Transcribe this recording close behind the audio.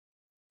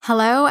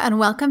Hello and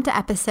welcome to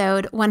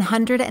episode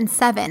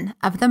 107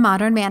 of The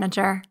Modern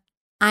Manager.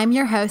 I'm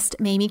your host,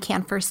 Mamie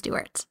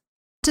Canfer-Stewart.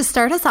 To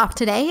start us off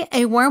today,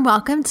 a warm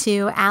welcome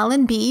to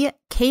Alan B.,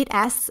 Kate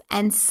S.,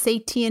 and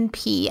Satian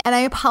P. And I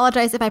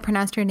apologize if I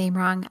pronounced your name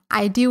wrong.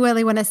 I do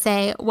really want to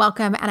say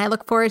welcome, and I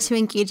look forward to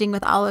engaging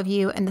with all of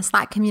you in the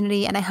Slack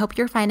community, and I hope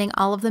you're finding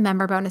all of the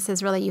member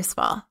bonuses really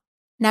useful.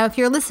 Now, if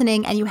you're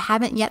listening and you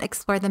haven't yet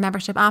explored the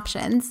membership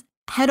options,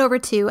 head over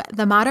to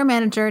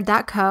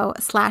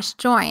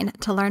themodernmanager.co/join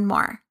to learn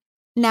more.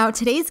 Now,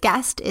 today's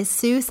guest is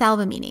Sue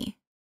Salvemini.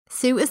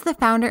 Sue is the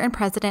founder and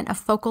president of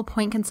Focal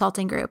Point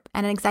Consulting Group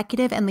and an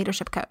executive and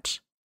leadership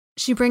coach.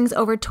 She brings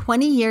over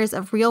 20 years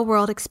of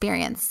real-world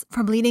experience,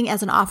 from leading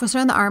as an officer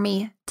in the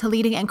Army to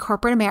leading in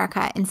corporate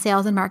America in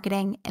sales and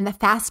marketing in the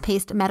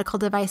fast-paced medical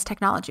device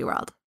technology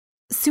world.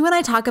 Sue and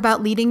I talk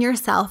about leading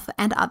yourself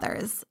and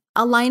others,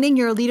 aligning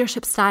your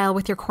leadership style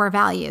with your core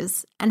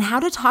values, and how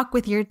to talk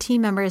with your team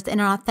members in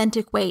an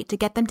authentic way to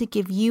get them to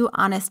give you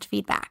honest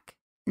feedback.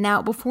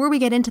 Now, before we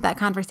get into that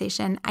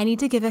conversation, I need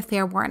to give a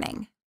fair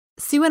warning.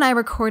 Sue and I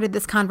recorded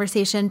this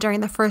conversation during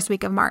the first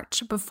week of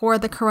March, before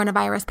the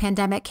coronavirus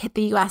pandemic hit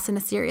the U.S. in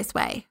a serious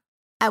way.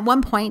 At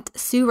one point,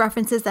 Sue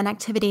references an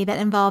activity that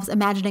involves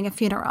imagining a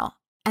funeral,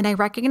 and I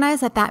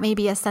recognize that that may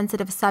be a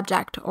sensitive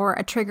subject or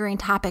a triggering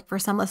topic for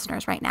some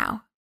listeners right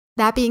now.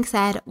 That being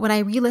said, when I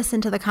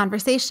re-listened to the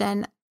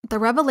conversation, the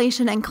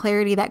revelation and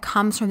clarity that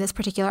comes from this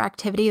particular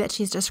activity that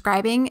she's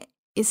describing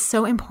is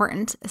so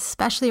important,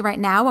 especially right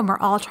now when we're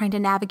all trying to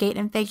navigate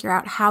and figure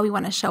out how we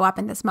want to show up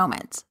in this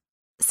moment.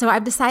 So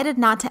I've decided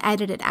not to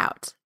edit it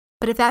out.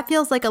 But if that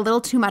feels like a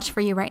little too much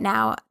for you right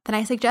now, then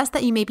I suggest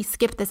that you maybe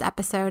skip this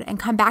episode and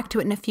come back to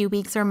it in a few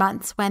weeks or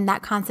months when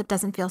that concept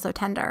doesn't feel so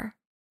tender.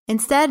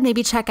 Instead,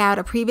 maybe check out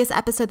a previous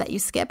episode that you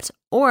skipped,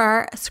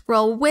 or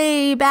scroll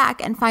way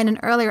back and find an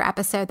earlier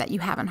episode that you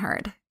haven't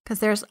heard, because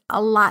there's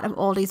a lot of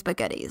oldies but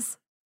goodies.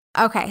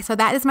 Okay, so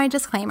that is my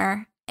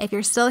disclaimer. If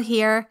you're still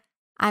here,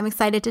 I'm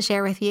excited to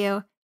share with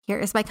you. Here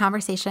is my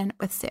conversation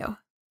with Sue.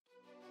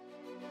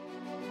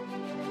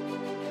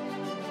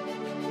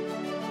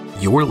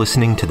 You're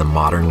listening to The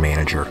Modern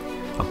Manager,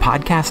 a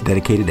podcast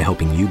dedicated to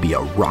helping you be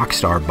a rock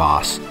star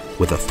boss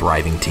with a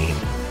thriving team.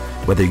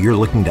 Whether you're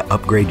looking to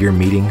upgrade your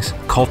meetings,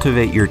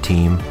 cultivate your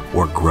team,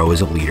 or grow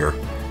as a leader,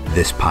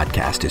 this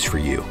podcast is for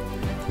you.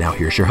 Now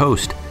here's your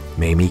host,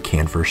 Mamie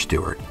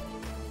Canfer-Stewart.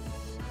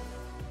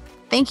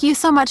 Thank you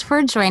so much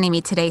for joining me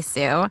today,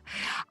 Sue.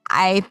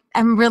 I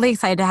am really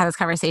excited to have this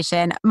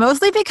conversation,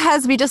 mostly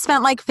because we just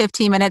spent like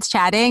 15 minutes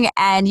chatting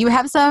and you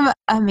have some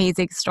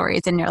amazing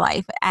stories in your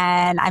life.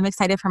 And I'm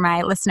excited for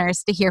my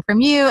listeners to hear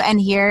from you and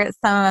hear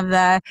some of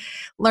the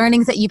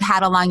learnings that you've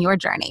had along your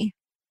journey.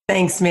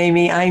 Thanks,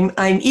 Mamie.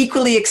 I'm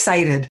equally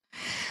excited.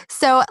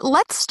 So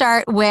let's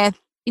start with,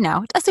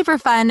 a super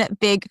fun,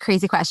 big,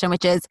 crazy question,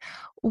 which is,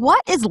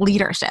 what is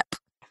leadership?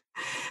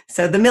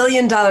 So the $1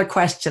 million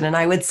question, and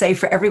I would say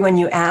for everyone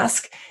you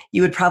ask,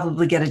 you would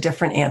probably get a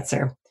different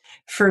answer.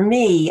 For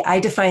me, I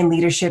define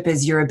leadership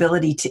as your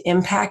ability to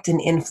impact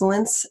and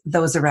influence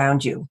those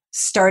around you,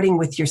 starting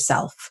with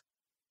yourself.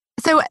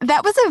 So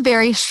that was a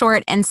very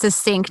short and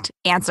succinct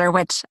answer,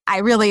 which I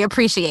really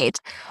appreciate.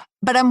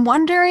 But I'm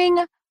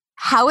wondering,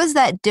 how is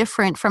that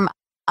different from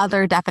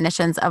other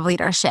definitions of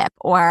leadership,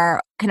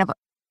 or kind of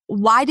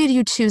why did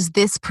you choose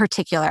this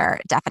particular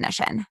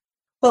definition?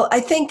 Well, I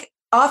think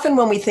often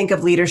when we think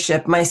of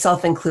leadership,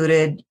 myself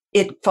included,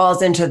 it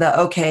falls into the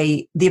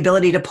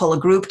ability to pull a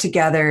group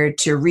together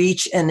to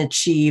reach and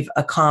achieve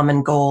a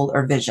common goal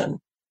or vision.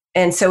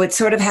 And so it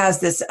sort of has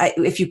this,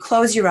 if you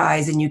close your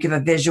eyes and you give a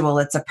visual,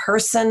 it's a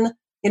person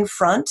in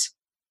front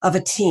of a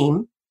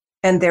team,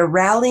 and they're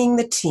rallying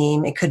the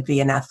team. It could be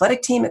an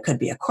athletic team, it could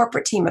be a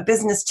corporate team, a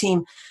business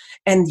team,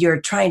 and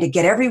you're trying to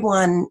get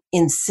everyone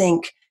in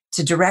sync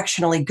to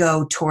directionally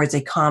go towards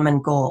a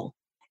common goal.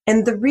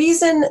 And the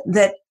reason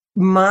that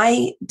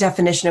my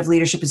definition of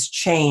leadership has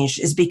changed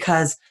is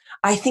because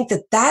I think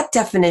that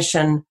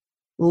definition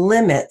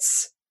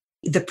limits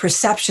the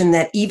perception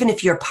that even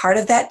if you're part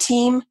of that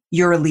team,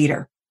 you're a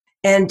leader.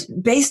 And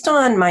based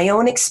on my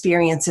own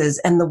experiences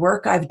and the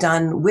work I've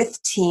done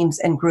with teams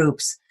and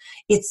groups,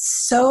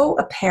 it's so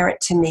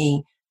apparent to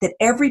me that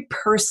every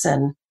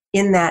person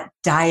in that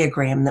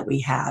diagram that we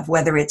have,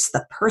 whether it's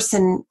the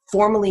person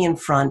formally in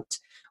front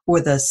or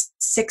the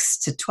 6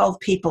 to 12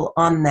 people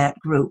on that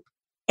group,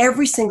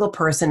 every single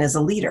person is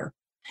a leader.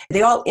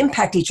 They all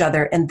impact each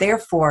other, and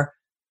therefore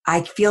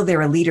I feel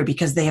they're a leader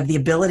because they have the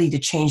ability to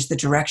change the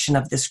direction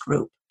of this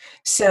group.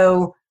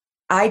 So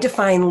I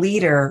define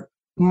leader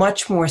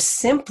much more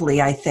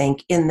simply, I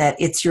think, in that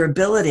it's your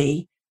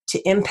ability to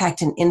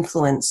impact and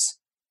influence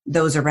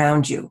those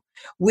around you,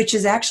 which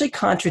is actually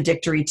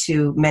contradictory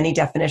to many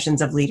definitions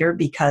of leader,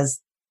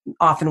 because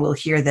often we'll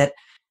hear that,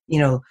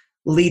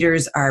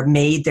 leaders are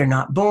made, they're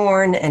not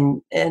born.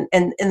 And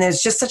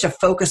there's just such a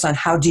focus on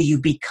how do you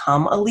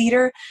become a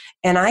leader.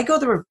 And I go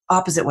the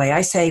opposite way.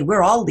 I say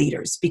we're all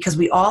leaders because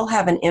we all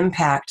have an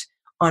impact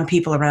on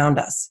people around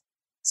us.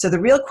 So the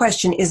real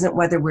question isn't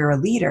whether we're a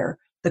leader.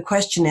 The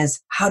question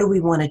is, how do we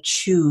want to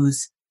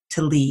choose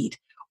to lead?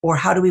 or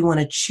how do we want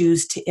to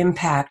choose to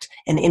impact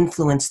and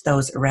influence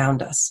those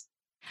around us?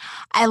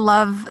 I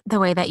love the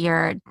way that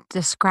you're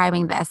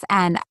describing this.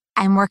 And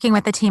I'm working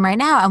with the team right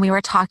now, and we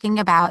were talking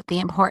about the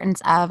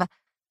importance of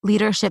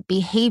leadership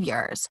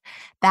behaviors.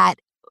 That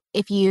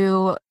if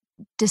you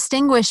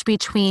distinguish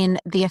between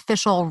the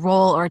official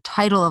role or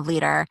title of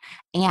leader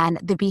and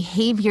the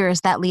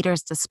behaviors that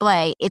leaders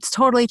display, it's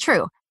totally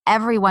true.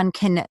 Everyone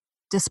can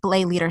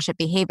display leadership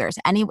behaviors.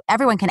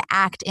 Everyone can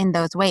act in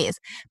those ways.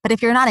 But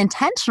if you're not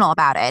intentional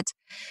about it,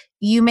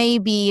 you may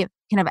be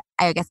kind of,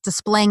 I guess,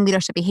 displaying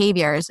leadership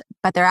behaviors,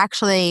 but they're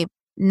actually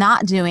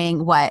not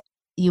doing what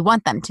you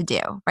want them to do,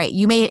 right?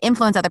 You may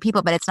influence other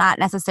people, but it's not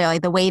necessarily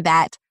the way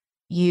that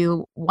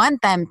you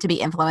want them to be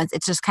influenced.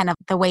 It's just kind of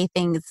the way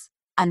things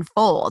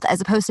unfold, as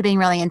opposed to being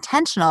really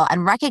intentional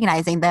and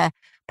recognizing the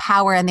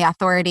power and the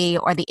authority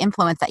or the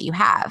influence that you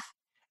have.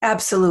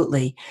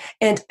 Absolutely.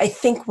 And I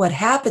think what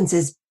happens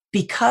is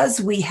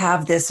because we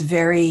have this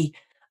very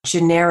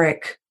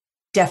generic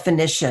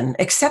definition,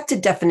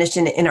 accepted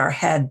definition in our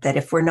head that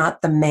if we're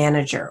not the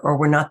manager or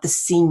we're not the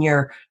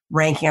senior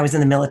ranking, I was in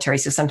the military,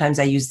 so sometimes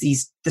I use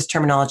this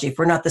terminology, if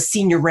we're not the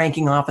senior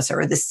ranking officer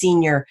or the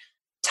senior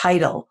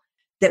title,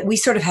 that we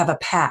sort of have a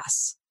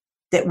pass,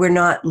 that we're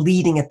not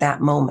leading at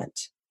that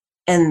moment.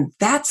 And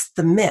that's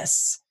the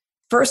miss.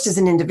 First, as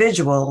an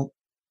individual,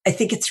 I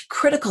think it's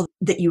critical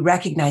that you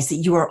recognize that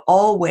you are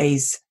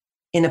always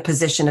in a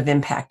position of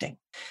impacting.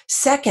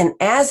 Second,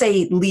 as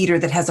a leader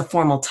that has a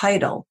formal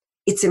title,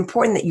 it's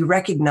important that you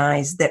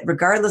recognize that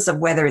regardless of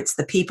whether it's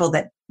the people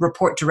that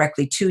report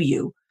directly to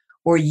you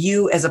or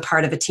you as a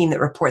part of a team that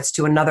reports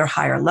to another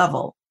higher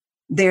level,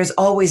 there's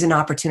always an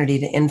opportunity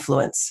to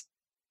influence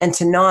and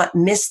to not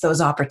miss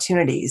those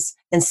opportunities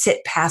and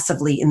sit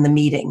passively in the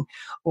meeting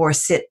or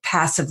sit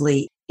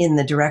passively in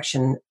the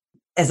direction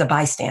as a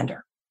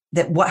bystander.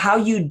 That how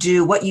you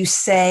do, what you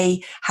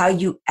say, how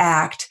you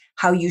act,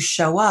 how you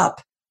show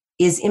up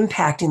is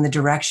impacting the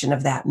direction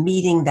of that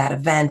meeting, that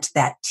event,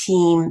 that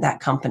team, that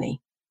company.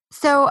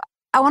 So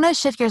I want to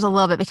shift gears a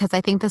little bit because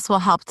I think this will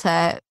help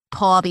to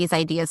pull all these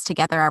ideas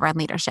together around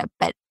leadership.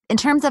 But in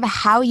terms of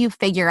how you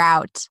figure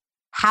out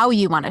how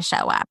you want to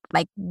show up,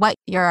 like what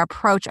your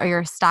approach or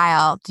your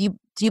style, do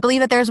you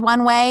believe that there's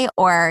one way,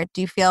 or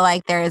do you feel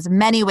like there's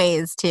many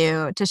ways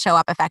to show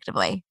up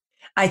effectively?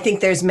 I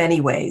think there's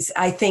many ways.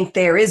 I think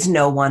there is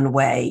no one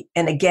way.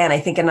 And again, I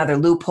think another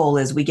loophole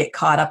is we get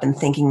caught up in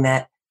thinking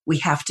that we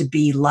have to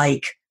be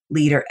like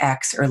leader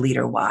X or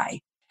leader Y,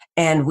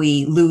 and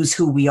we lose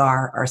who we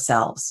are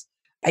ourselves.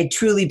 I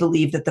truly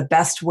believe that the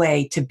best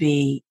way to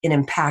be an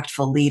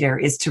impactful leader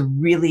is to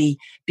really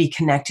be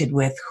connected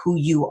with who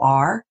you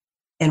are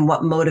and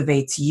what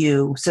motivates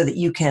you so that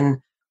you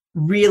can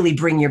really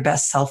bring your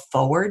best self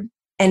forward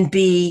and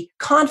be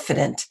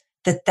confident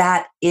that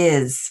that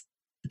is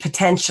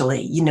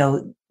potentially,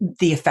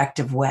 the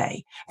effective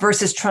way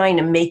versus trying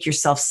to make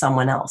yourself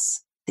someone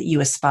else that you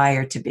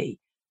aspire to be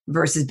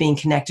versus being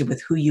connected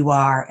with who you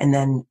are and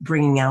then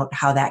bringing out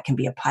how that can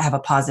have a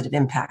positive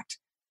impact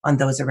on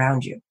those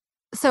around you.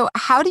 So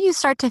how do you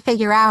start to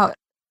figure out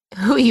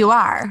who you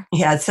are?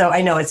 Yeah, so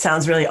I know it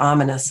sounds really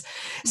ominous.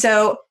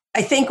 So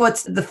I think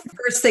what's the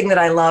first thing that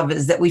I love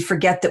is that we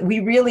forget that we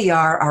really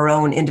are our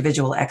own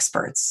individual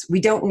experts. We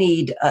don't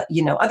need,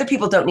 other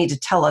people don't need to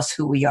tell us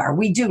who we are.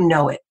 We do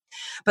know it.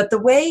 But the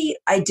way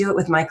I do it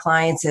with my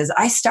clients is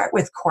I start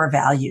with core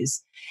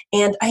values.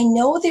 And I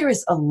know there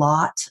is a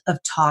lot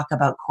of talk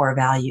about core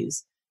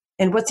values.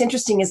 And what's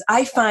interesting is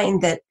I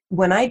find that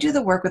when I do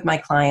the work with my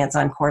clients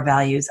on core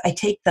values, I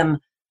take them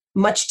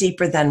much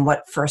deeper than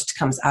what first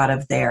comes out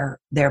of their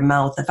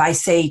mouth. If I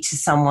say to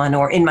someone,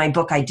 or in my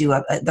book, I do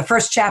the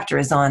first chapter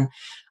is on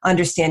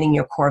understanding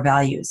your core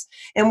values.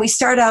 And we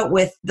start out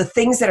with the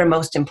things that are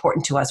most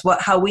important to us,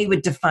 how we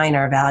would define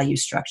our value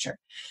structure.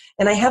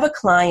 And I have a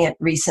client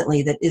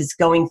recently that is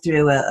going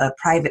through a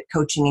private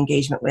coaching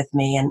engagement with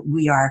me, and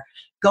we are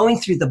going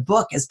through the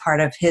book as part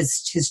of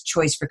his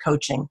choice for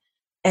coaching.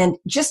 And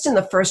just in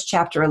the first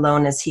chapter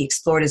alone, as he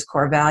explored his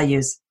core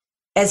values,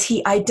 as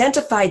he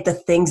identified the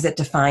things that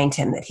defined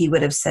him, that he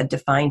would have said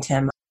defined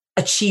him: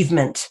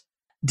 achievement,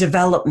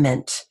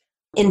 development,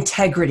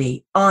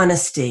 integrity,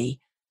 honesty,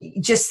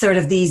 just sort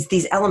of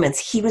these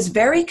elements, he was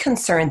very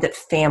concerned that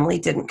family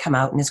didn't come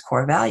out in his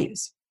core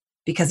values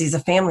because he's a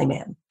family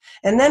man.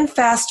 And then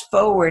fast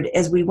forward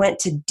as we went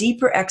to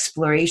deeper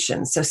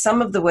exploration. So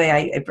some of the way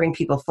I bring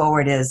people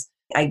forward is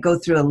I go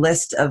through a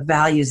list of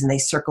values and they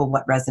circle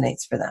what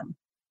resonates for them.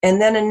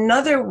 And then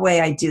another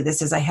way I do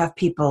this is I have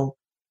people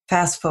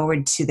fast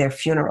forward to their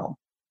funeral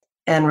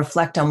and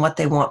reflect on what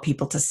they want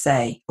people to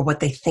say or what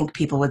they think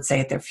people would say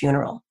at their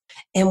funeral.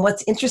 And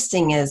what's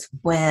interesting is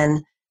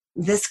when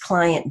this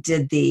client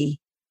did the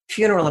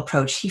funeral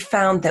approach, he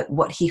found that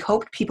what he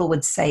hoped people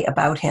would say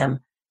about him,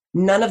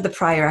 none of the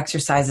prior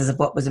exercises of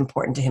what was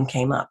important to him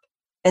came up.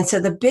 And so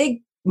the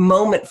big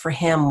moment for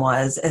him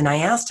was, and I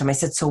asked him, I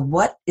said, so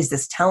what is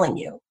this telling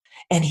you?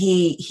 And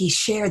he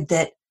shared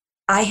that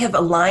I have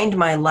aligned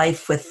my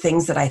life with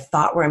things that I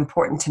thought were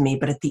important to me,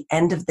 but at the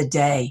end of the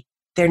day,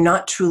 they're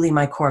not truly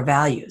my core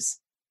values.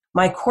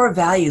 my core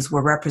values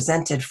were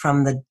represented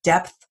from the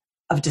depth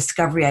of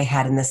discovery I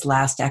had in this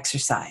last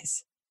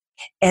exercise.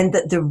 And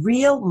the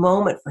real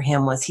moment for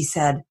him was he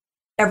said,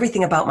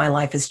 everything about my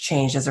life has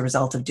changed as a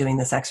result of doing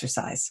this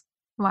exercise.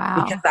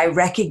 Because Wow. I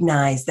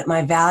recognize that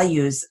my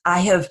values, I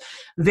have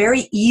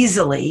very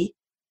easily,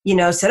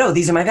 said, oh,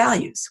 these are my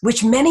values,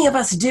 which many of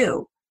us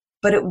do.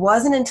 But it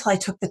wasn't until I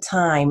took the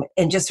time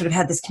and just sort of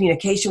had this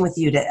communication with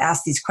you to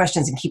ask these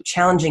questions and keep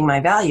challenging my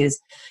values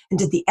and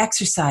did the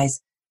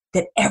exercise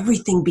that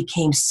everything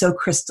became so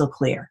crystal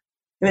clear.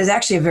 It was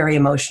actually a very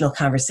emotional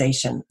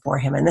conversation for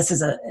him. And this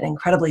is an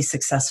incredibly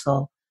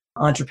successful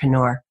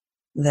entrepreneur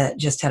that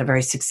just had a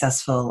very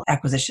successful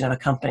acquisition of a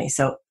company.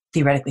 So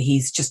theoretically,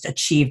 he's just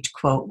achieved,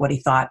 quote, what he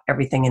thought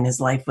everything in his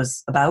life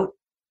was about.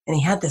 And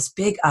he had this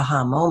big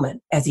aha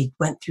moment as he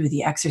went through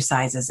the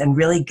exercises and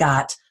really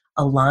got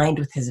aligned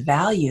with his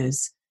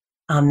values,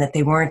 that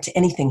they weren't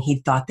anything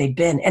he thought they'd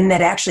been, and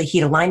that actually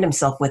he'd aligned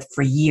himself with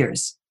for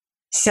years.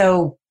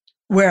 So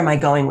where am I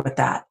going with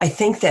that? I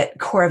think that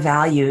core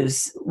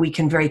values, we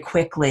can very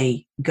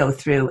quickly go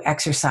through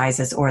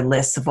exercises or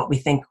lists of what we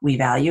think we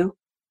value.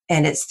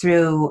 And it's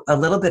through a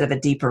little bit of a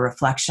deeper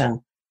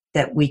reflection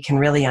that we can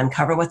really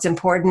uncover what's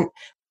important.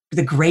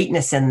 The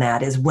greatness in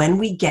that is when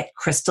we get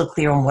crystal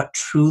clear on what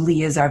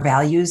truly is our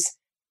values,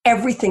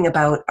 everything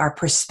about our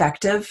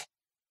perspective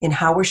in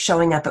how we're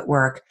showing up at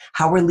work,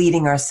 how we're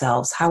leading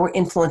ourselves, how we're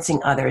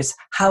influencing others,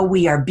 how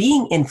we are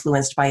being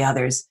influenced by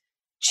others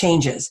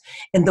changes.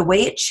 And the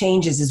way it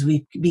changes is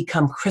we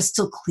become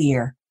crystal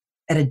clear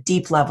at a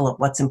deep level of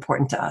what's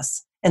important to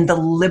us. And the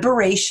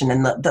liberation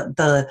and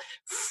the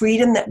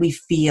freedom that we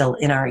feel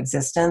in our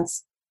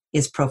existence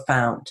is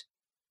profound,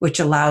 which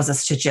allows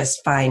us to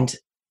just find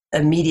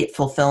immediate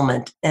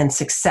fulfillment and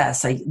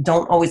success. I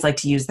don't always like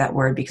to use that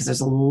word because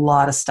there's a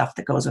lot of stuff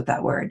that goes with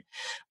that word,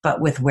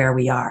 but with where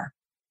we are.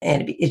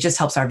 And it just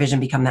helps our vision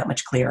become that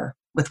much clearer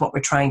with what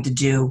we're trying to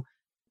do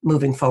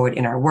moving forward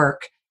in our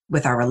work,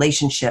 with our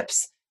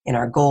relationships, in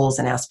our goals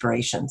and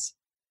aspirations.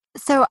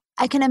 So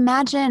I can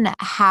imagine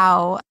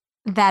how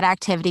that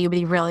activity would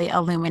be really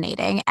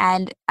illuminating.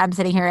 And I'm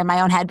sitting here in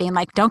my own head being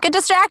like, don't get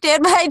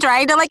distracted by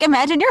trying to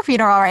imagine your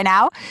funeral right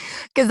now,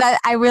 because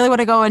I really want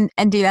to go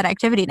and do that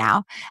activity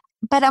now.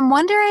 But I'm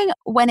wondering,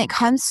 when it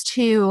comes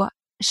to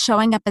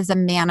showing up as a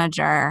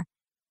manager,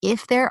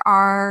 if there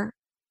are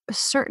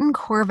certain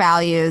core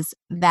values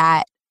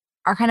that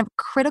are kind of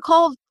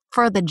critical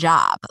for the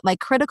job,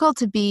 critical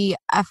to be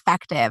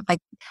effective.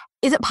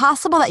 Is it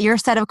possible that your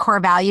set of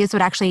core values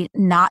would actually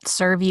not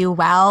serve you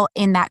well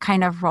in that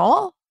kind of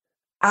role?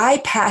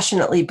 I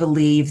passionately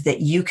believe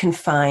that you can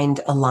find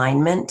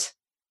alignment,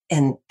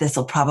 and this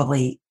will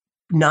probably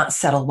not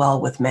settle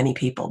well with many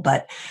people,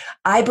 but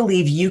I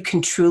believe you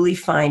can truly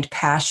find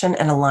passion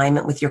and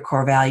alignment with your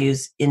core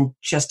values in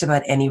just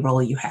about any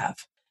role you have.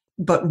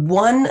 But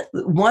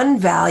one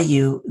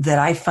value that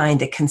I find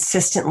that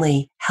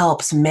consistently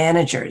helps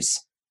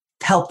managers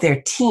help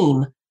their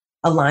team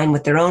align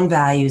with their own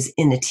values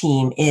in the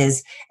team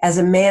is, as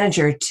a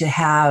manager, to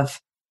have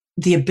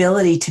the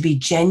ability to be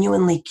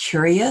genuinely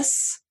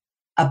curious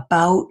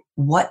about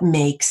what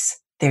makes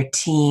their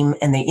team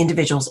and the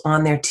individuals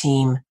on their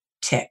team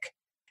tick.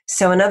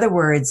 So in other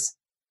words,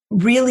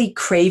 really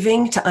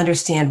craving to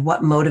understand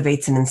what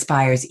motivates and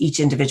inspires each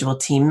individual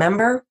team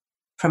member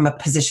from a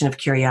position of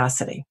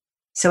curiosity.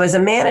 So as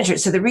a manager,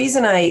 so the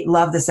reason I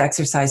love this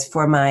exercise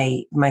for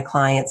my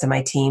clients and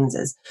my teams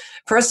is,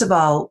 first of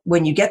all,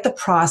 when you get the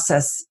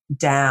process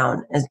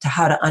down as to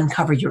how to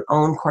uncover your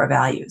own core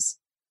values,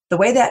 the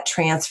way that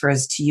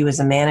transfers to you as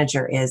a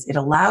manager is it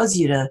allows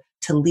you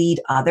to lead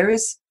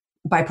others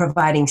by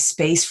providing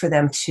space for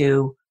them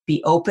to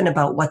be open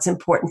about what's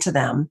important to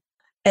them.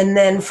 And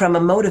then from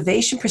a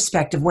motivation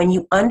perspective, when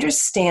you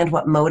understand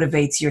what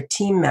motivates your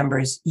team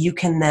members, you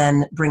can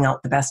then bring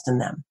out the best in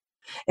them.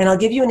 And I'll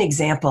give you an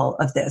example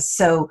of this.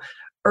 So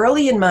I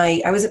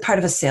was a part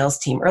of a sales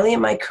team. Early in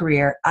my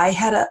career, I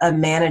had a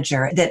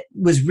manager that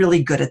was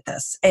really good at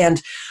this.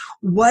 And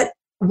what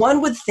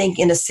one would think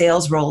in a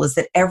sales role is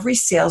that every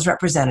sales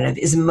representative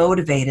is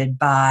motivated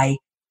by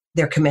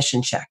their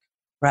commission check,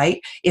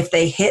 right? If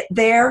they hit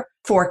their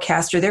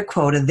forecast or their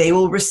quota, they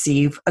will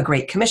receive a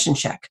great commission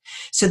check.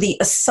 So the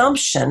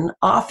assumption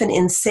often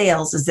in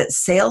sales is that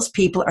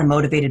salespeople are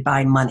motivated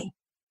by money.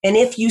 And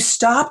if you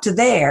stopped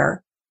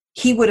there,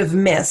 he would have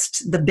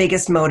missed the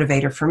biggest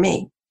motivator for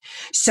me.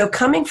 So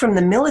coming from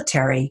the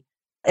military,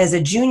 as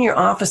a junior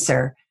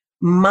officer,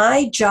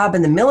 my job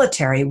in the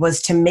military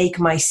was to make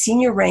my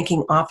senior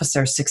ranking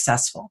officer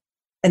successful.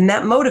 And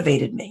that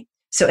motivated me.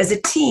 So as a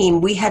team,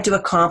 we had to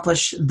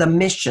accomplish the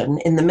mission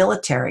in the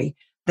military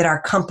that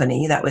our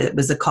company, it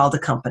was called a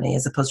company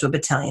as opposed to a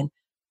battalion,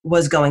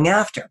 was going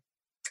after.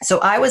 So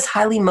I was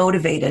highly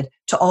motivated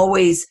to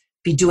always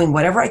be doing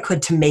whatever I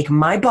could to make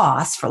my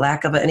boss, for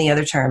lack of any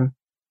other term,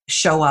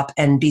 show up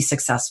and be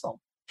successful.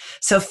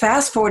 So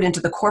fast forward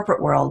into the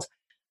corporate world,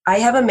 I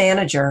have a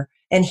manager,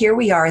 and here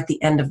we are at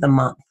the end of the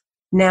month.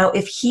 Now,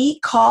 if he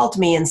called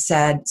me and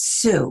said,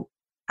 Sue,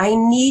 I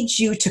need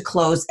you to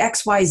close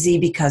XYZ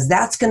because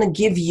that's going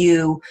to give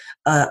you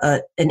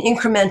an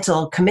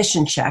incremental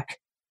commission check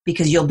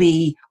because you'll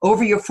be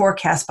over your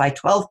forecast by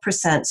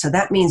 12%. So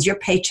that means your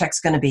paycheck's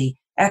going to be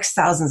X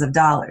thousands of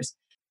dollars.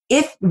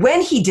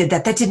 When he did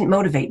that, that didn't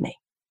motivate me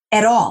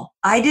at all.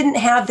 I didn't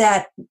have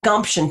that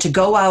gumption to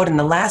go out in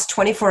the last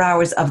 24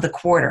 hours of the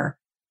quarter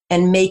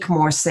and make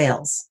more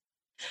sales.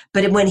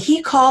 But when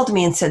he called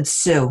me and said,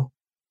 Sue,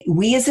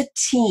 we as a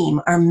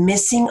team are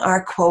missing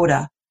our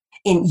quota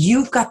and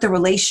you've got the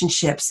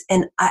relationships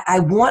and I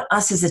want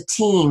us as a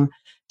team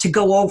to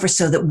go over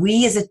so that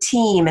we as a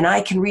team and I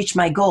can reach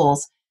my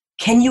goals.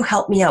 Can you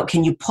help me out?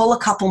 Can you pull a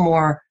couple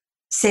more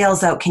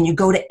sales out? Can you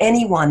go to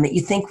anyone that you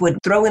think would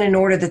throw in an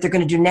order that they're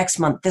going to do next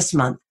month, this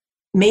month?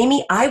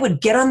 Mamie, I would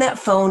get on that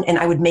phone and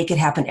I would make it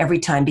happen every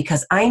time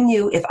because I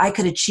knew if I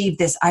could achieve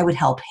this, I would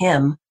help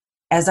him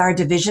as our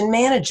division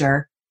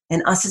manager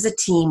and us as a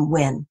team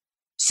win.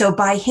 So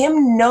by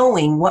him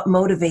knowing what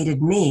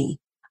motivated me,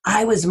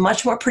 I was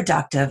much more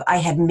productive. I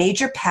had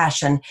major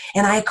passion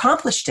and I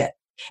accomplished it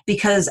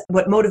because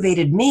what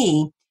motivated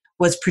me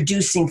was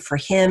producing for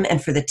him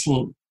and for the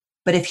team.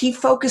 But if he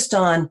focused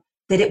on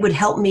that it would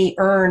help me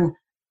earn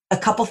a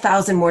couple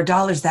thousand more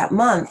dollars that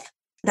month,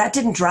 that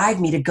didn't drive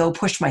me to go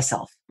push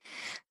myself.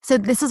 So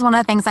this is one of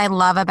the things I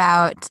love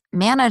about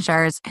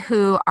managers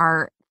who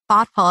are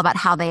thoughtful about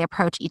how they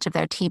approach each of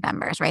their team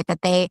members, right?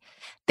 That they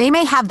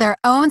may have their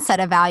own set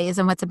of values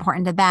and what's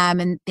important to them.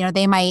 And,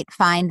 they might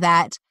find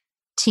that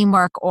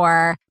teamwork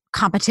or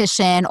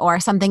competition or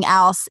something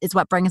else is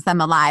what brings them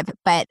alive,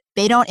 but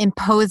they don't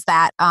impose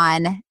that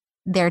on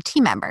their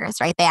team members,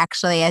 right? They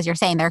actually, as you're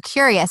saying, they're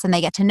curious and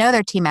they get to know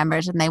their team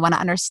members and they want to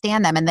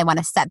understand them and they want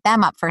to set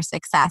them up for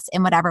success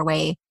in whatever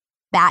way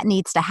that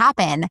needs to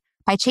happen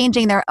by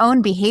changing their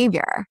own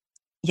behavior.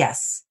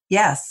 Yes.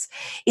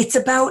 It's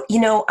about,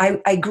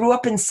 I grew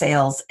up in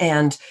sales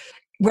and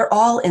we're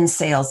all in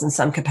sales in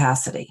some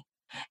capacity.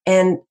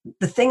 And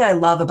the thing I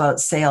love about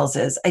sales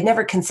is I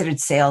never considered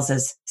sales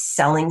as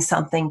selling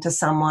something to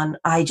someone.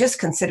 I just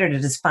considered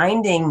it as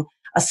finding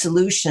a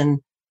solution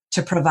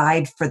to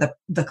provide for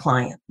the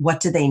client. What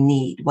do they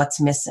need?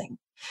 What's missing?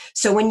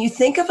 So when you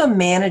think of a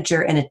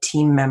manager and a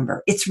team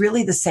member, it's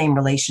really the same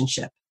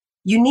relationship.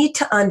 You need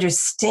to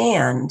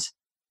understand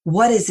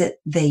what is it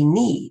they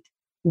need,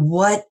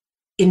 what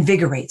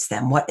invigorates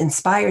them, what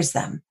inspires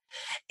them.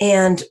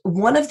 And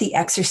one of the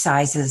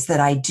exercises that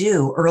I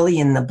do early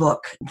in the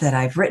book that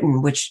I've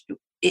written, which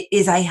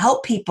is I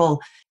help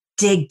people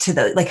dig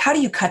to how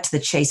do you cut to the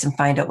chase and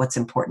find out what's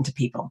important to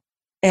people?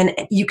 And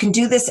you can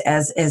do this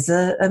as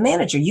a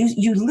manager.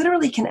 You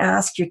literally can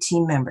ask your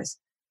team members,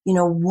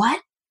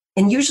 what?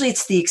 And usually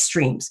it's the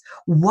extremes.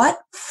 What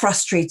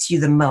frustrates you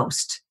the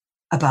most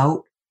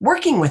about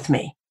working with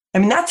me? I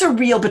mean, that's a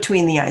real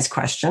between the eyes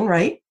question,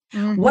 right?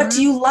 Mm-hmm. What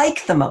do you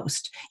like the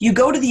most? You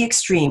go to the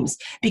extremes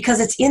because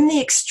it's in the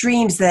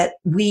extremes that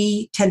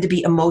we tend to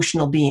be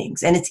emotional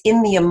beings. And it's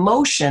in the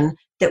emotion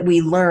that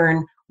we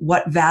learn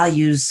what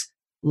values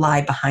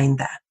lie behind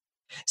that.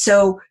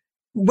 So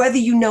whether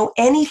you know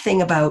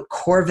anything about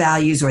core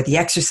values or the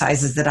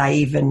exercises that I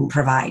even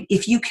provide,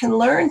 if you can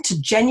learn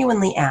to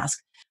genuinely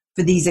ask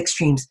for these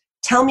extremes,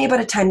 tell me about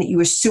a time that you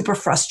were super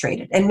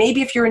frustrated. And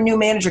maybe if you're a new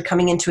manager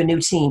coming into a new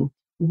team,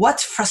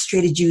 what's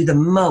frustrated you the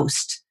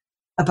most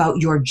about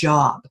your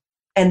job?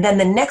 And then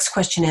the next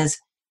question is,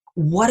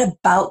 what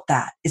about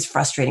that is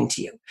frustrating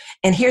to you?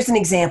 And here's an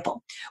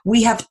example.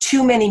 We have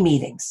too many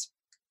meetings.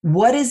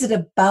 What is it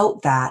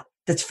about that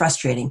that's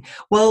frustrating?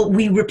 Well,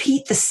 we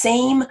repeat the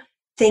same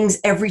things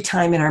every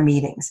time in our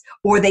meetings,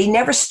 or they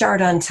never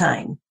start on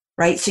time,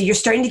 right? So you're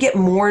starting to get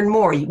more and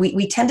more.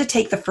 We tend to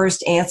take the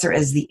first answer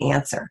as the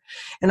answer.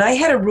 And I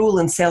had a rule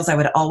in sales. I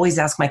would always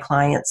ask my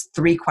clients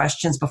 3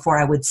 questions before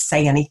I would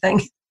say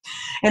anything.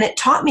 And it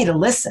taught me to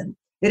listen.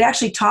 It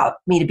actually taught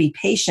me to be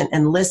patient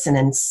and listen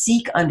and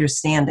seek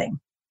understanding.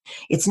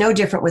 It's no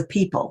different with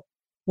people.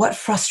 What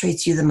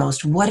frustrates you the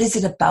most? What is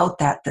it about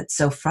that that's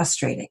so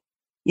frustrating?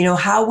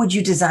 How would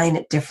you design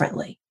it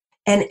differently?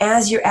 And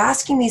as you're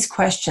asking these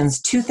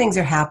questions, 2 things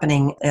are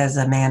happening as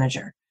a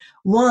manager.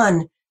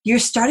 1, you're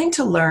starting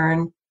to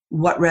learn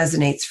what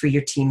resonates for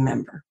your team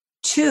member.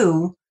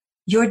 2,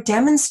 you're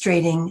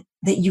demonstrating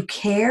that you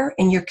care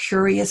and you're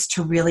curious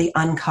to really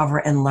uncover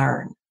and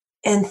learn.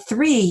 And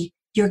 3,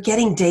 you're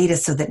getting data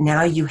so that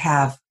now you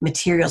have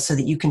material so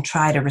that you can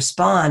try to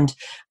respond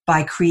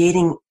by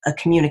creating a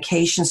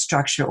communication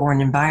structure or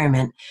an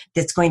environment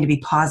that's going to be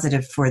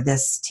positive for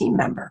this team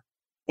member.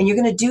 And you're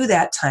going to do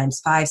that times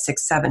 5,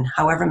 6, 7,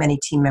 however many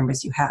team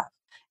members you have.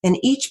 And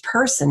each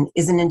person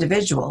is an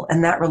individual,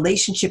 and that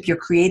relationship you're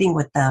creating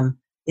with them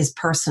is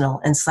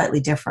personal and slightly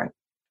different.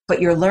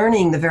 But you're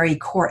learning the very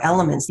core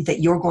elements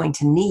that you're going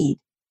to need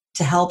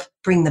to help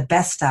bring the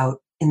best out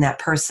in that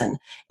person.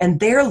 And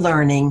they're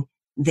learning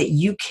that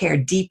you care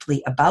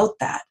deeply about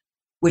that,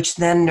 which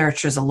then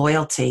nurtures a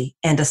loyalty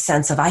and a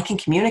sense of I can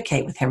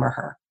communicate with him or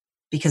her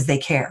because they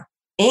care.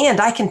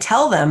 And I can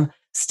tell them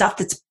stuff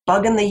that's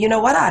bugging the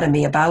you-know-what out of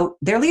me about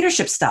their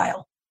leadership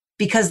style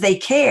because they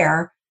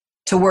care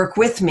to work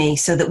with me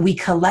so that we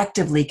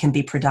collectively can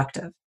be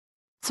productive.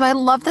 So I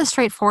love the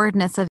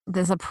straightforwardness of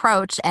this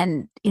approach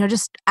and,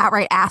 just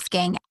outright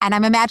asking. And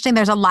I'm imagining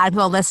there's a lot of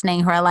people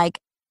listening who are like,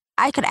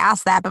 I could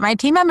ask that, but my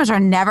team members are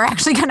never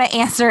actually going to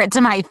answer it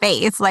to my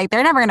face. Like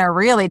they're never going to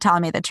really tell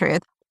me the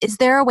truth. Is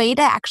there a way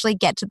to actually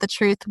get to the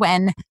truth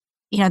when,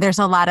 there's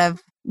a lot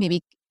of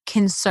maybe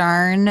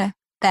concern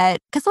that,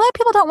 because a lot of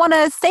people don't want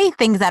to say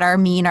things that are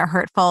mean or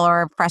hurtful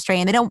or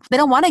frustrating. They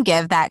don't want to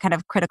give that kind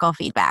of critical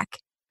feedback.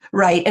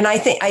 Right. And I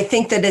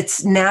think that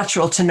it's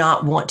natural to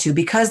not want to,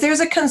 because there's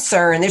a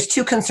concern. There's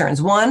two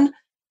concerns. One,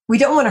 we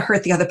don't want to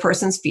hurt the other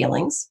person's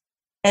feelings.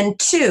 And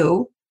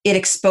two, it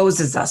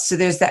exposes us. So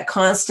there's that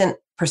constant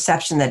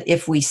perception that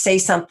if we say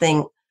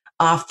something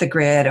off the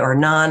grid or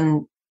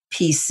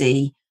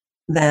non-PC,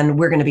 then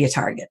we're going to be a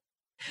target.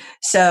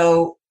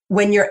 So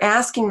when you're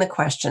asking the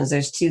questions,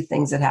 there's two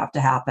things that have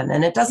to happen.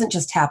 And it doesn't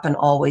just happen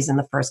always in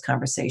the first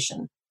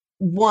conversation.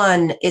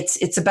 One,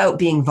 it's about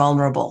being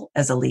vulnerable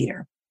as a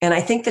leader. And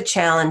I think the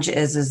challenge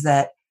is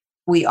that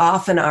we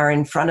often are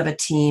in front of a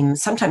team.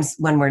 Sometimes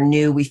when we're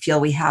new, we feel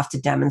we have to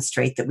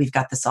demonstrate that we've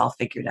got this all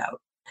figured out.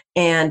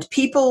 And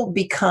people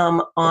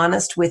become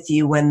honest with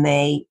you when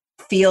they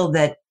feel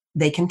that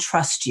they can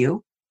trust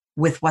you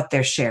with what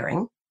they're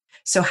sharing.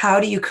 So how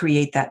do you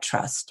create that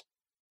trust?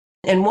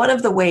 And one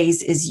of the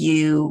ways is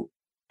you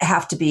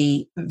have to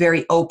be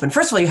very open.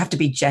 First of all, you have to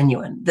be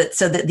genuine.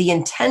 So that the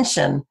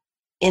intention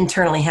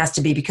internally has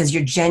to be because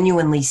you're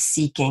genuinely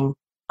seeking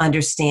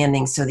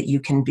understanding so that you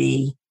can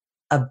be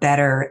a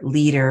better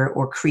leader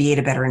or create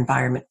a better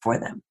environment for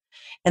them.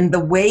 And the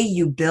way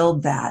you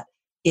build that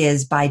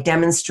is by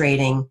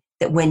demonstrating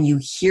that when you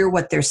hear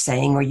what they're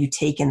saying or you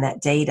take in that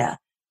data,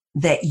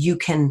 that you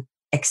can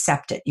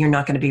accept it. You're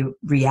not going to be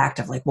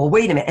reactive, like, well,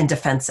 wait a minute, and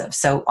defensive.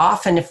 So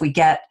often if we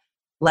get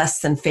less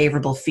than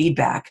favorable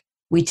feedback,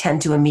 we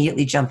tend to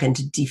immediately jump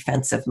into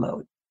defensive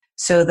mode.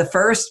 So the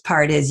first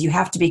part is you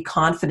have to be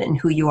confident in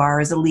who you are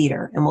as a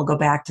leader, and we'll go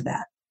back to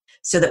that.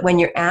 So that when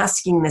you're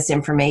asking this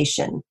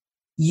information,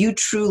 you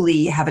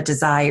truly have a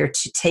desire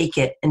to take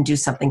it and do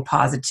something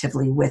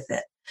positively with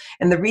it.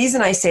 And the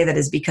reason I say that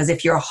is because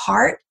if your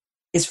heart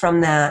is from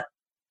that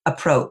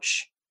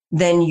approach,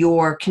 then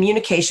your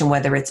communication,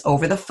 whether it's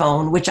over the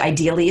phone, which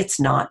ideally it's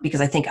not, because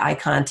I think eye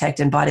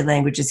contact and body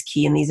language is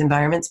key in these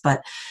environments,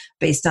 but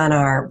based on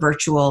our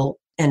virtual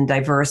and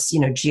diverse,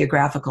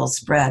 geographical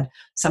spread,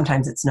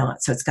 sometimes it's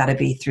not. So it's got to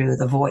be through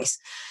the voice.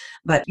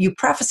 But you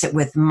preface it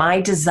with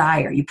my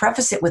desire. You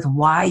preface it with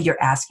why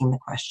you're asking the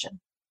question.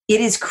 It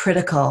is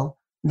critical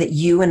that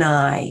you and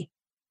I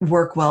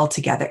work well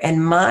together.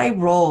 And my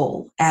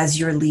role as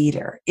your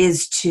leader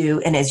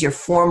and as your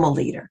formal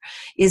leader,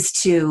 is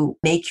to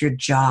make your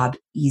job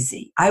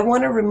easy. I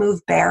want to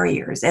remove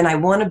barriers and I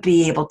want to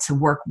be able to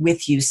work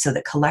with you so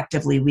that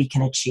collectively we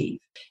can achieve.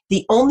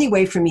 The only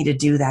way for me to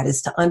do that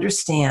is to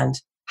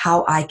understand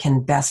how I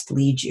can best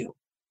lead you.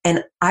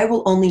 And I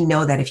will only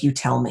know that if you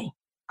tell me.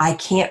 I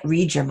can't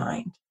read your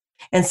mind.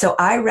 And so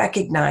I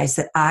recognize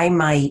that I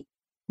might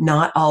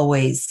not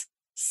always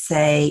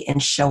say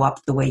and show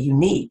up the way you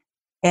need.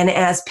 And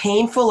as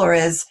painful or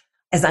as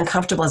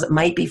uncomfortable as it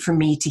might be for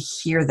me to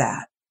hear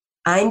that,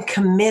 I'm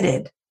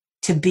committed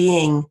to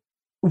being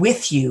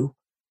with you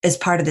as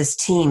part of this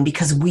team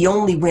because we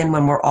only win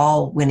when we're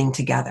all winning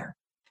together.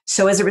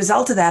 So as a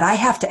result of that, I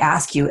have to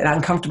ask you an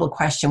uncomfortable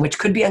question, which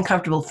could be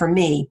uncomfortable for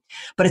me,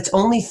 but it's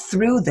only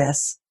through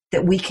this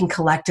that we can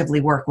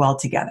collectively work well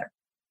together.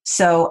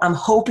 So I'm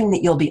hoping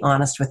that you'll be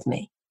honest with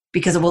me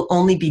because it will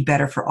only be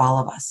better for all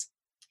of us.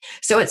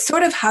 So it's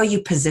sort of how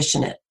you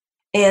position it.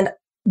 And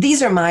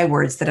these are my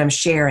words that I'm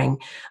sharing,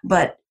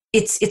 but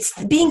it's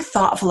being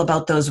thoughtful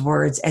about those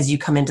words as you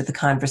come into the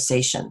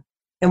conversation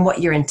and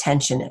what your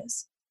intention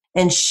is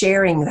and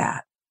sharing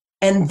that.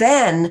 And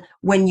then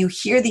when you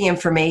hear the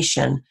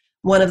information,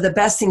 one of the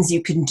best things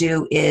you can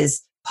do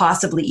is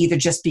possibly either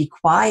just be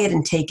quiet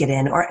and take it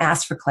in or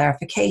ask for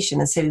clarification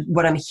and say,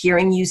 what I'm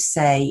hearing you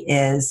say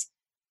is,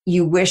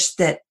 you wish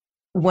that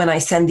when I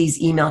send these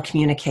email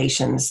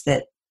communications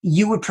that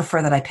you would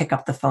prefer that I pick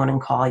up the phone and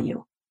call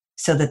you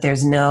so that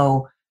there's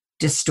no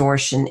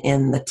distortion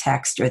in the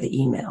text or the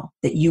email,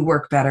 that you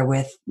work better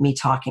with me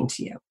talking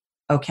to you.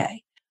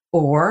 Okay.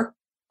 Or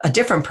a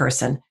different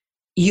person,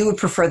 you would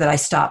prefer that I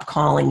stop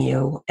calling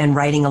you and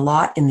writing a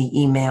lot in the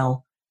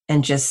email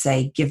and just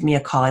say, give me a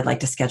call. I'd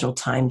like to schedule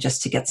time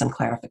just to get some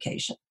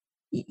clarification.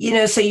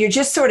 So you're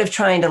just sort of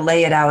trying to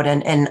lay it out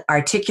and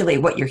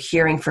articulate what you're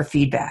hearing for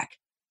feedback.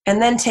 And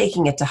then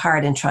taking it to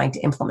heart and trying to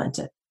implement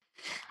it.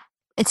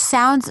 It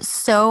sounds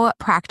so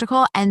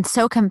practical and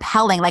so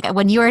compelling. Like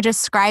when you were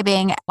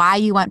describing why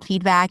you want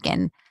feedback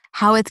and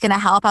how it's going to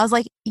help, I was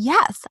like,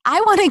 yes, I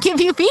want to give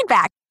you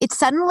feedback. It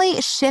suddenly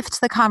shifts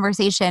the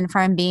conversation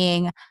from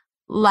being,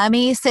 let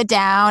me sit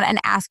down and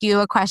ask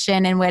you a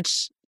question in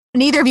which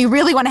neither of you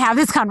really want to have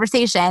this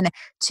conversation,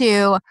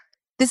 to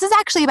this is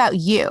actually about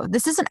you.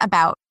 This isn't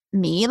about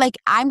me. Like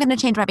I'm going to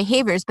change my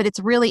behaviors, but it's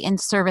really in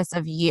service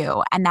of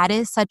you. And that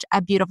is such a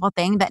beautiful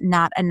thing that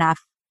not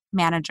enough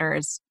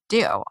managers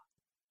do.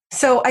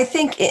 So I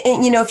think,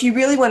 if you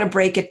really want to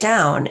break it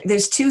down,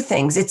 there's two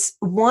things.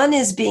 One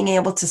is being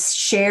able to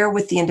share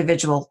with the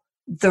individual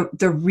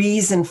the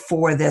reason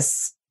for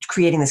this,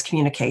 creating this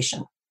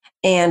communication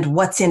and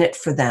what's in it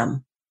for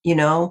them.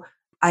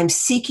 I'm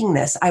seeking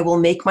this. I will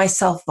make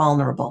myself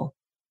vulnerable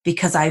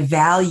because I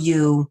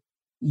value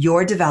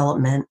your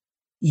development,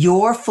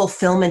 your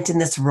fulfillment in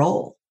this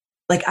role.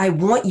 Like, I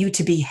want you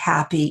to be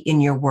happy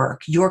in your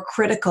work. You're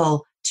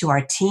critical to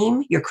our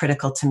team. You're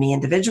critical to me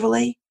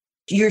individually.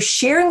 You're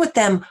sharing with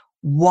them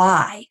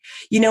why,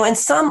 and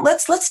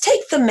let's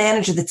take the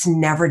manager that's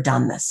never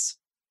done this.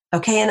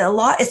 Okay. And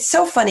it's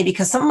so funny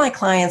because some of my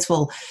clients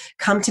will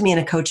come to me in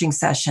a coaching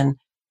session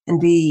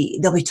and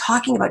they'll be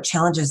talking about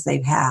challenges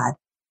they've had.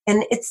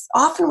 And it's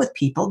often with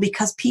people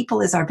because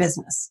people is our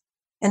business.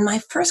 And my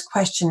first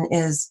question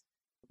is,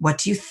 what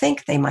do you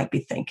think they might be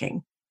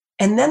thinking?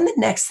 And then the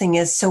next thing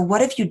is, so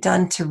what have you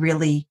done to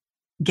really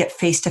get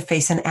face to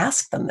face and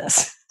ask them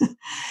this?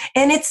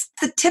 And it's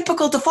the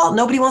typical default.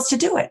 Nobody wants to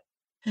do it.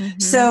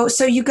 Mm-hmm.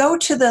 So you go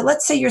to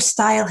let's say your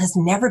style has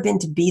never been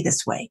to be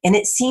this way. And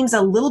it seems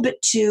a little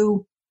bit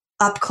too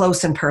up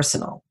close and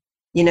personal.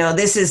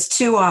 This is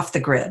too off the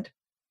grid.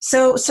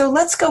 So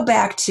let's go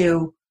back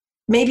to,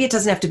 maybe it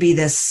doesn't have to be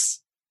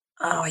this.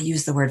 I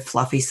use the word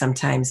fluffy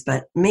sometimes,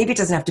 but maybe it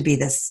doesn't have to be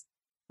this,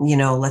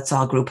 let's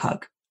all group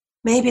hug.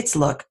 Maybe it's,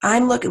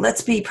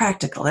 let's be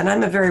practical. And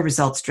I'm a very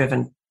results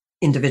driven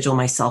individual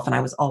myself, and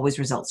I was always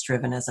results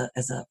driven as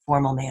a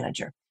formal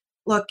manager.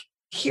 Look,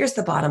 here's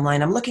the bottom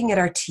line. I'm looking at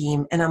our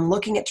team and I'm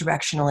looking at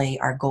directionally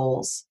our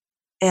goals.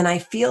 And I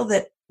feel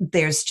that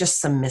there's just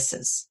some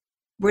misses.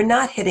 We're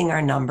not hitting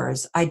our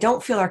numbers. I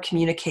don't feel our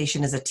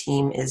communication as a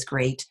team is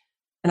great.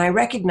 And I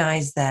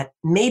recognize that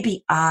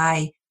maybe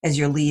I, as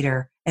your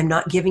leader, am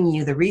not giving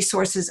you the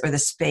resources or the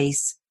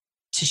space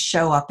to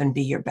show up and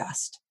be your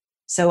best.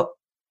 So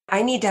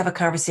I need to have a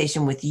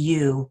conversation with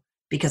you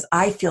because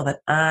I feel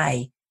that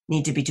I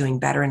need to be doing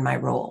better in my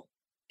role.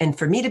 And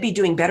for me to be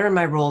doing better in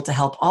my role to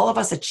help all of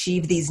us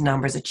achieve these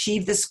numbers,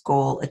 achieve this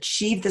goal,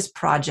 achieve this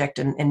project,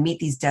 and meet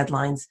these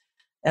deadlines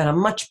at a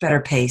much better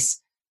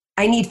pace,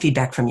 I need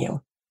feedback from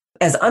you.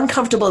 As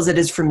uncomfortable as it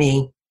is for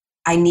me,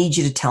 I need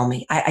you to tell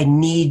me. I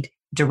need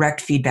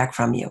direct feedback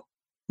from you.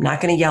 I'm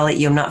not going to yell at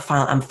you.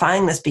 I'm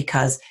filing this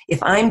because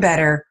if I'm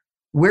better,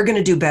 we're going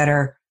to do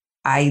better.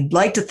 I'd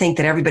like to think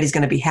that everybody's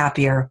going to be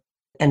happier,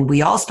 and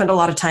we all spend a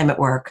lot of time at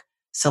work.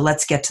 So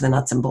let's get to the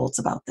nuts and bolts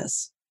about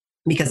this,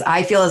 because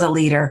I feel as a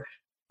leader,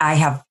 I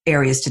have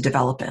areas to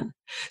develop in.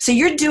 So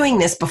you're doing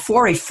this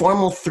before a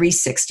formal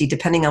 360,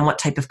 depending on what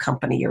type of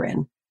company you're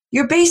in.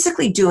 You're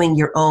basically doing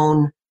your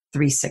own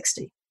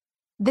 360.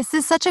 This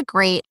is such a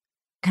great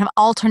kind of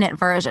alternate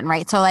version,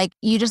 right? So like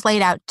you just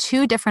laid out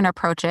two different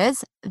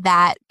approaches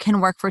that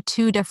can work for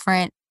two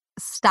different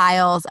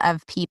styles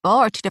of people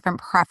or two different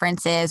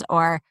preferences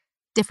or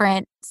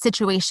different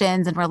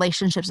situations and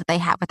relationships that they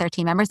have with their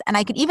team members. And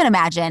I could even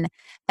imagine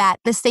that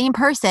the same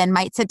person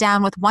might sit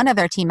down with one of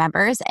their team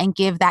members and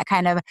give that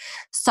kind of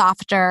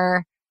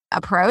softer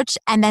approach,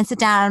 and then sit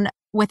down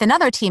with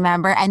another team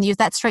member and use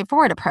that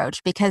straightforward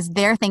approach because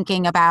they're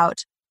thinking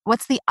about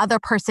what's the other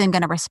person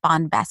going to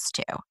respond best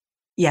to.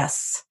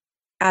 Yes,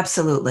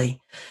 absolutely.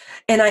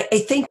 And I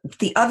think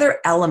the other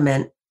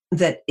element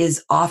that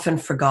is often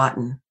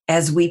forgotten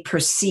as we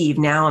perceive,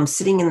 now I'm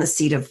sitting in the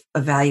seat of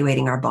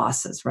evaluating our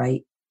bosses,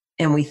 right?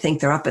 And we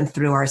think they're up and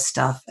through our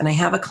stuff. And I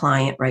have a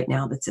client right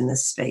now that's in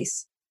this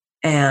space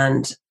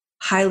and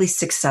highly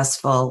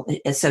successful.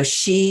 And so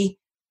she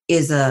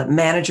is a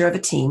manager of a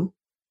team.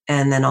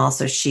 And then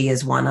also she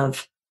is one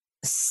of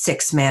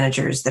 6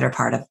 managers that are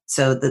part of,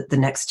 so the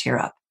next tier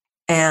up.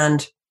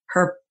 And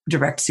her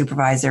direct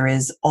supervisor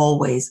is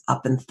always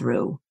up and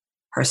through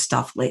her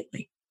stuff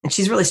lately. And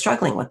she's really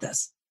struggling with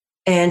this.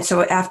 And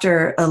so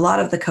after a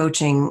lot of the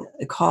coaching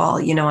call,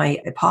 I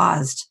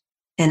paused,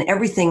 and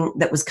everything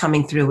that was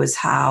coming through was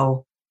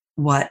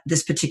what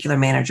this particular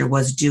manager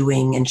was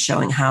doing and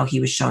showing how he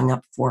was showing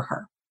up for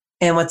her.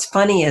 And what's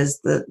funny is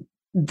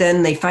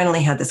then they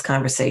finally had this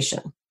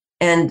conversation.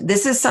 And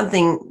this is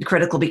something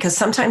critical because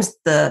sometimes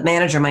the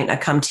manager might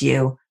not come to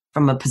you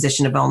from a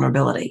position of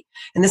vulnerability.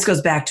 And this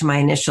goes back to my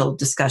initial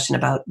discussion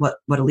about what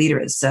a leader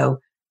is. So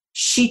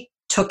she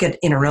took it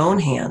in her own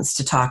hands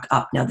to talk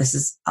up. Now this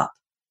is up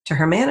to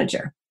her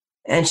manager.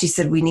 And she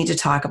said, we need to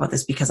talk about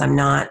this because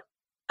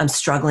I'm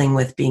struggling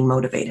with being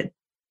motivated.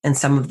 And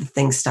some of the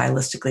things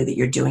stylistically that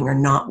you're doing are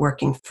not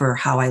working for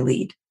how I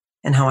lead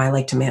and how I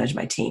like to manage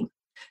my team.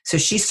 So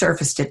she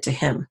surfaced it to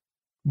him.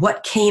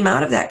 What came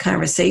out of that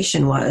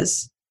conversation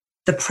was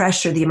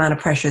the amount of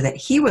pressure that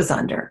he was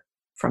under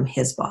from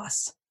his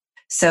boss.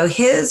 So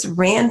his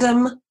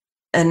random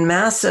and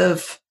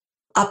massive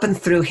up and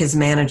through his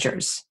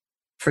managers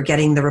for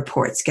getting the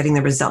reports, getting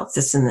the results,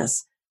 this and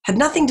this, had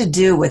nothing to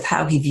do with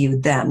how he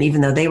viewed them,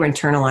 even though they were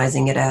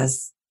internalizing it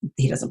as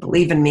he doesn't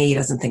believe in me, he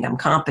doesn't think I'm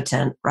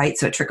competent, right?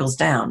 So it trickles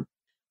down.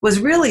 Was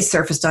really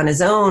surfaced on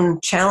his own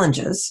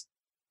challenges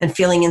and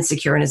feeling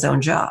insecure in his own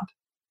job.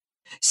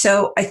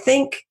 So I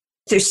think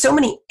there's so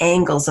many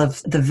angles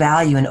of the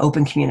value in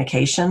open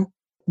communication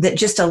that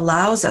just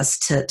allows us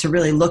to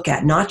really look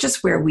at not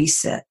just where we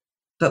sit,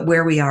 but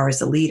where we are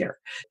as a leader.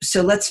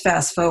 So let's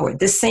fast forward.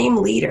 This same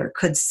leader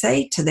could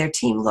say to their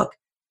team, look,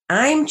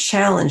 I'm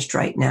challenged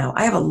right now.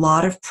 I have a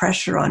lot of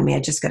pressure on me. I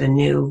just got a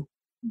new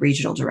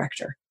regional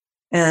director.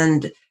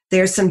 And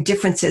there's some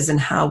differences in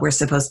how we're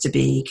supposed to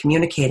be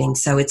communicating.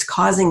 So it's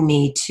causing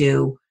me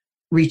to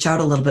reach out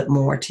a little bit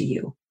more to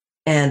you.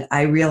 And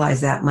I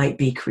realize that might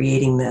be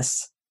creating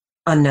this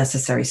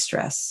unnecessary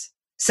stress.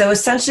 So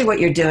essentially what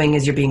you're doing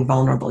is you're being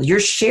vulnerable. You're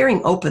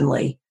sharing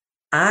openly.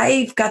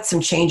 I've got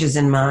some changes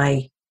in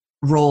my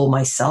role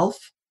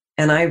myself,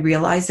 and I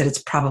realize that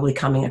it's probably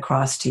coming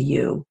across to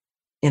you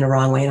in a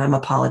wrong way, and I'm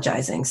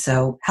apologizing.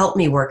 So help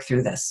me work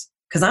through this,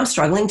 because I'm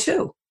struggling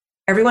too.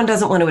 Everyone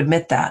doesn't want to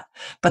admit that,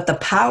 but the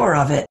power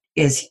of it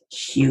is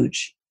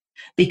huge,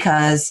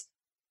 because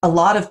a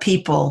lot of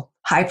people,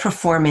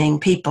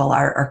 high-performing people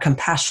are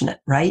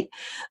compassionate, right?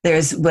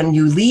 When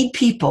you lead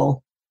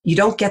people, you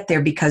don't get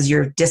there because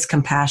you're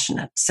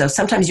discompassionate. So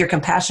sometimes you're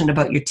compassionate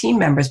about your team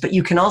members, but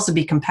you can also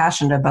be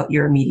compassionate about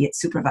your immediate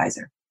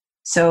supervisor.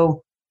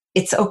 So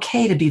it's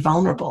okay to be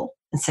vulnerable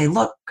and say,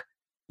 look,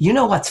 you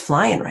know what's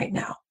flying right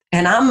now.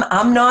 And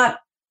I'm not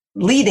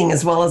leading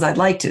as well as I'd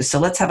like to. So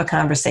let's have a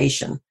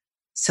conversation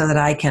so that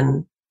I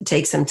can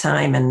take some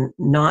time and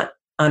not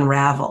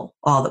unravel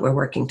all that we're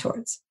working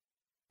towards.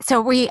 So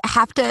we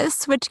have to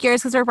switch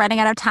gears because we're running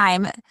out of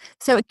time.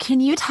 So can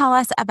you tell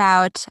us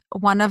about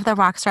one of the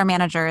rockstar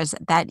managers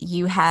that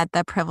you had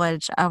the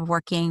privilege of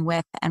working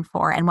with and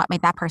for, and what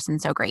made that person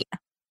so great?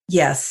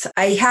 Yes,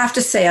 I have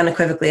to say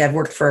unequivocally, I've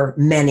worked for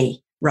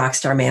many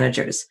rockstar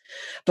managers.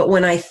 But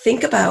when I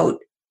think about,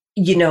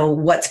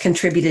 what's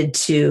contributed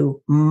to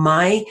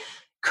my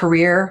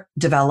career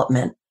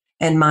development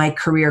and my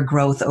career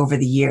growth over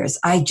the years,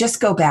 I just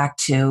go back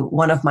to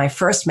one of my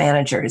first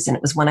managers, and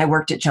it was when I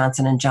worked at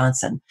Johnson &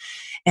 Johnson.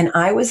 And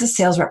I was a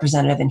sales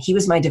representative, and he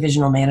was my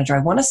divisional manager.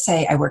 I want to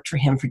say I worked for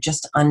him for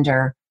just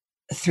under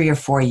 3 or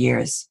 4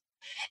 years.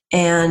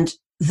 And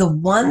the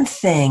one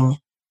thing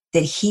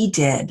that he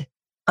did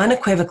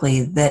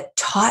unequivocally that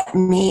taught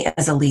me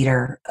as a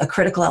leader, a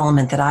critical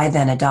element that I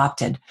then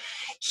adopted,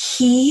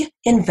 he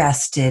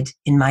invested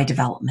in my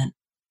development.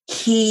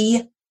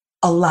 He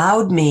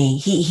allowed me,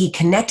 he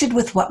connected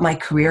with what my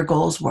career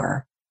goals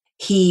were.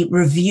 He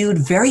reviewed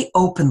very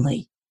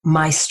openly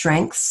my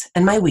strengths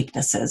and my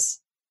weaknesses.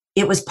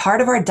 It was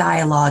part of our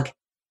dialogue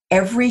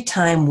every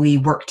time we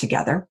worked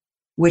together,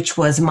 which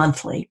was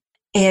monthly.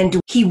 And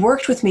he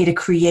worked with me to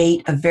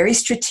create a very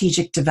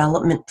strategic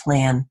development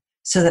plan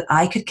so that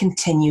I could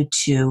continue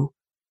to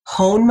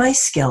hone my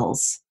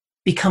skills,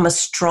 become a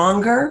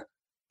stronger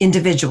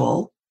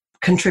individual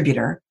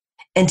contributor,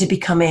 and to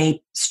become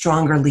a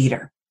stronger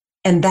leader.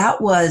 And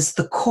that was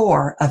the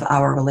core of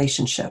our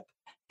relationship.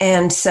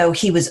 And so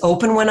he was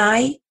open when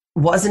I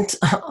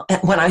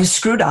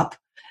screwed up.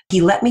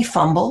 He let me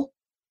fumble.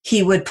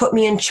 He would put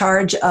me in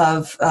charge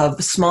of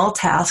small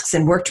tasks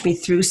and worked me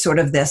through sort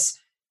of this,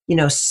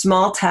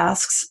 small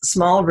tasks,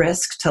 small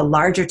risk to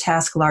larger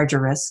tasks,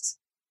 larger risks,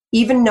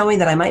 even knowing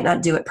that I might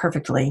not do it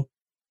perfectly.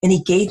 And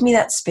he gave me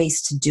that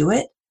space to do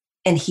it,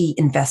 and he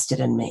invested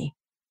in me.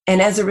 And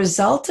as a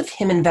result of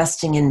him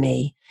investing in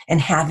me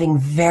and having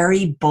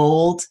very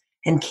bold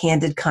and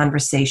candid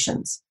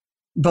conversations,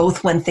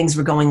 both when things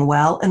were going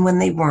well and when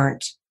they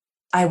weren't,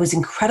 I was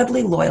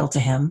incredibly loyal to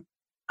him.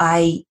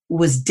 I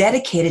was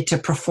dedicated to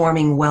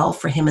performing well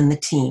for him and the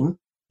team,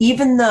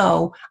 even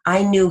though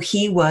I knew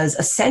he was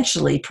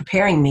essentially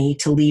preparing me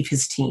to leave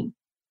his team.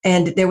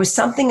 And there was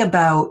something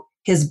about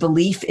his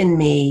belief in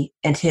me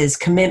and his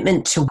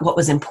commitment to what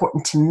was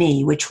important to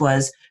me, which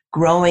was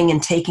growing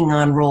and taking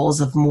on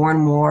roles of more and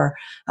more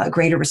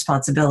greater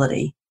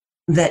responsibility,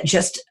 that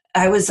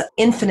I was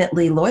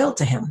infinitely loyal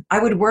to him. I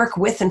would work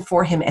with and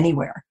for him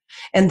anywhere.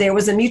 And there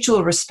was a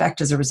mutual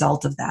respect as a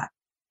result of that.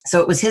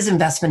 So it was his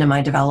investment in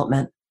my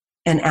development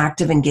and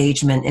active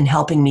engagement in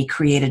helping me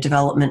create a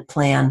development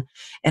plan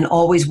and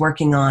always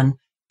working on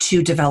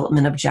 2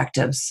 development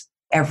objectives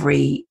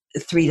every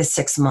 3 to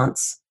 6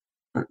 months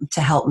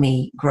to help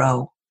me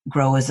grow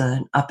as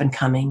an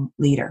up-and-coming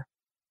leader.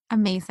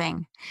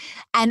 Amazing.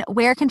 And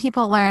where can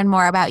people learn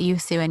more about you,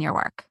 Sue, and your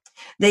work?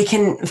 They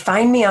can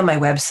find me on my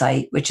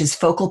website, which is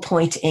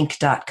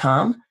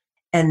focalpointinc.com,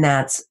 and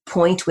that's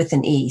point with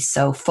an E.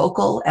 So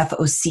focal,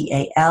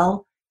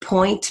 Focal,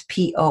 point,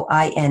 Pointe,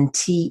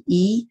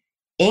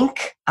 Inc,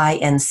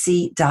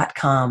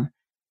 Inc.com.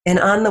 And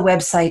on the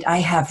website, I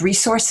have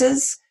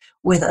resources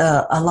with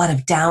a lot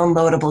of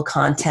downloadable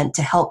content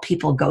to help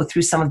people go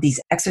through some of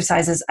these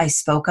exercises I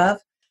spoke of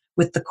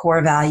with the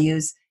core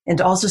values, and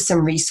also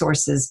some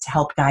resources to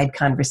help guide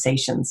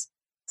conversations,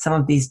 some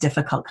of these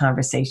difficult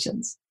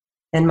conversations.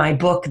 And my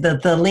book,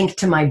 the link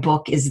to my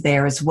book is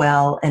there as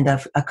well, and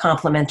a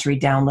complimentary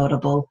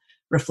downloadable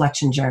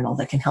reflection journal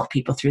that can help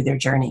people through their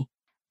journey.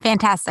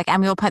 Fantastic.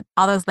 And we will put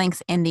all those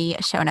links in the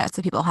show notes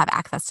so people have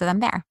access to them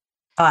there.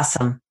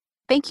 Awesome.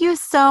 Thank you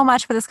so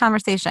much for this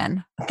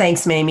conversation.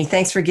 Thanks, Mamie.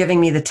 Thanks for giving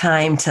me the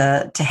time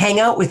to hang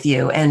out with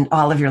you and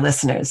all of your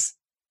listeners.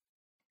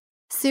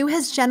 Sue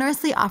has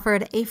generously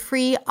offered a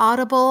free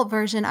Audible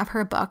version of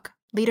her book,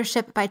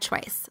 Leadership by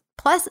Choice,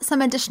 plus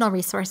some additional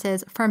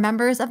resources for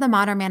members of the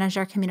Modern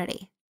Manager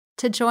community.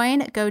 To join,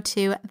 go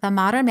to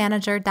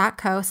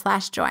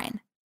themodernmanager.co/join.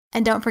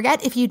 And don't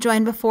forget, if you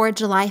join before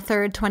July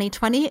 3rd,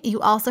 2020,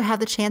 you also have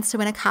the chance to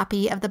win a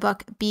copy of the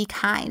book Be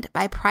Kind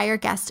by prior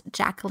guest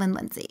Jacqueline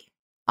Lindsay.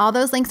 All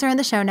those links are in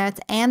the show notes,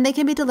 and they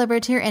can be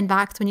delivered to your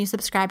inbox when you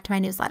subscribe to my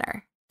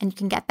newsletter. And you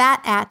can get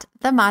that at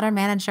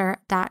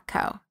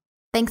themodernmanager.co.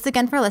 Thanks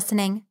again for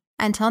listening.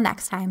 Until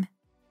next time.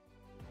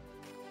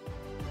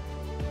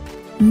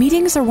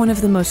 Meetings are one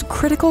of the most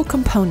critical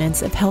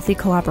components of healthy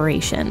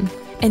collaboration,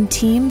 and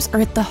teams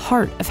are at the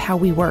heart of how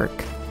we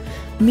work.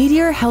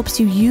 Meteor helps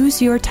you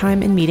use your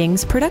time in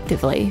meetings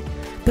productively,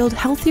 build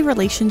healthy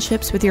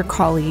relationships with your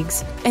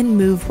colleagues, and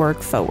move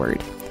work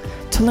forward.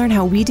 To learn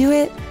how we do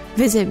it,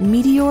 visit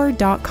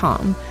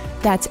meteor.com.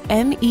 That's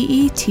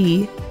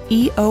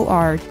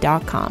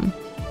MEETEOR.com.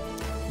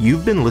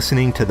 You've been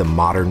listening to The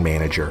Modern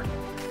Manager.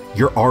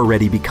 You're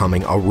already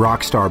becoming a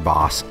rock star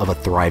boss of a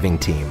thriving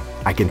team,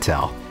 I can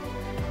tell.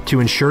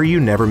 To ensure you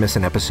never miss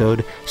an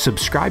episode,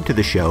 subscribe to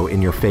the show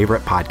in your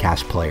favorite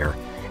podcast player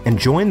and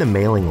join the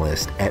mailing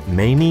list at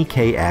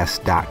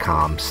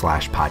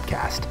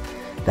mamieks.com/podcast.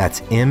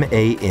 That's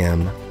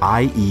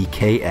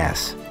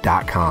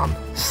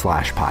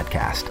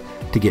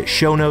MAMIEKS.com/podcast to get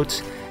show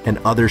notes and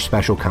other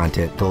special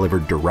content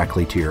delivered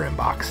directly to your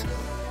inbox.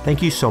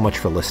 Thank you so much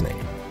for listening.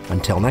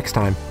 Until next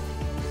time.